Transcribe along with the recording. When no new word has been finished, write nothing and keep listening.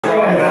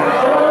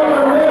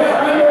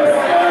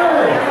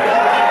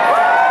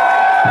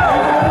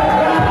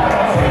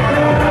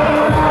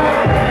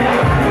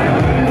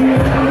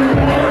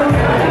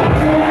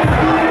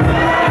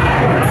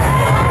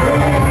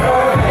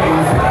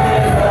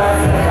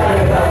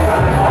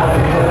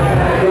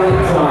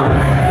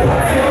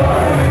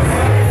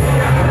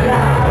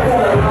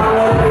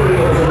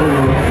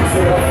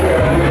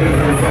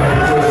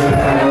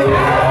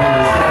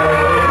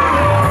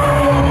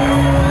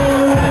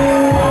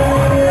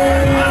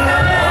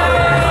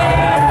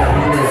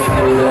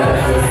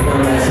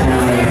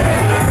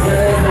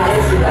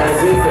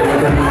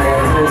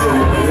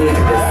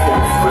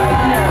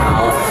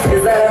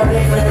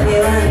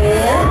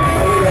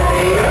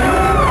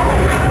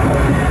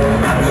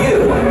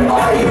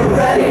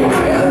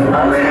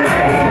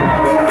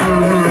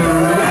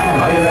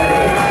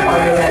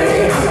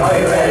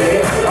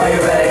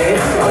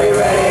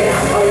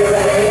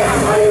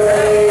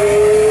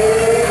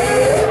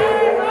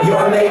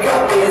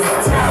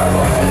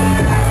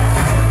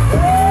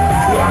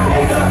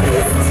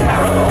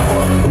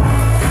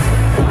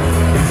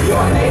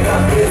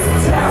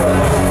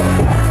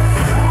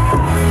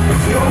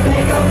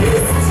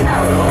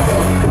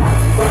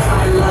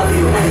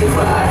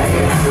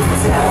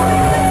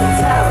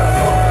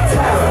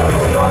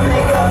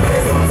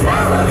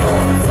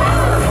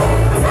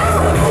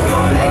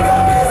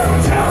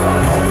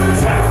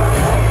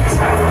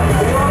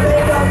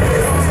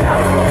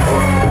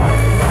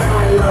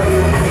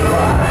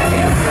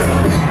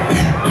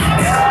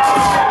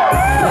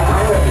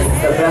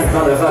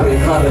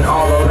Motherfucking club in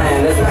all the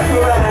land, is that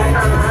correct?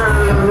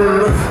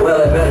 Well,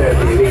 it better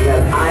be,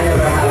 because I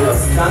never have no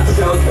stunt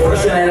shows or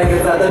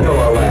shenanigans at the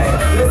doorway.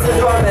 Mr.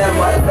 Doorman,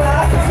 what's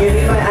that? You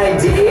need my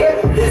ID?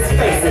 This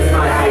face is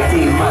my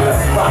ID,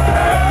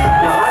 motherfucker.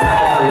 Now, I'm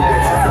not telling you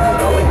to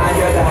go behind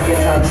your back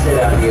and talk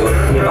shit on you.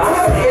 If I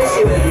have an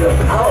issue with you,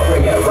 I'll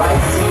bring it right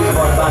to you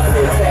or bust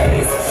your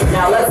face.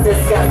 Now, let's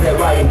discuss it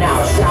right now,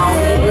 shall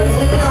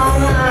we?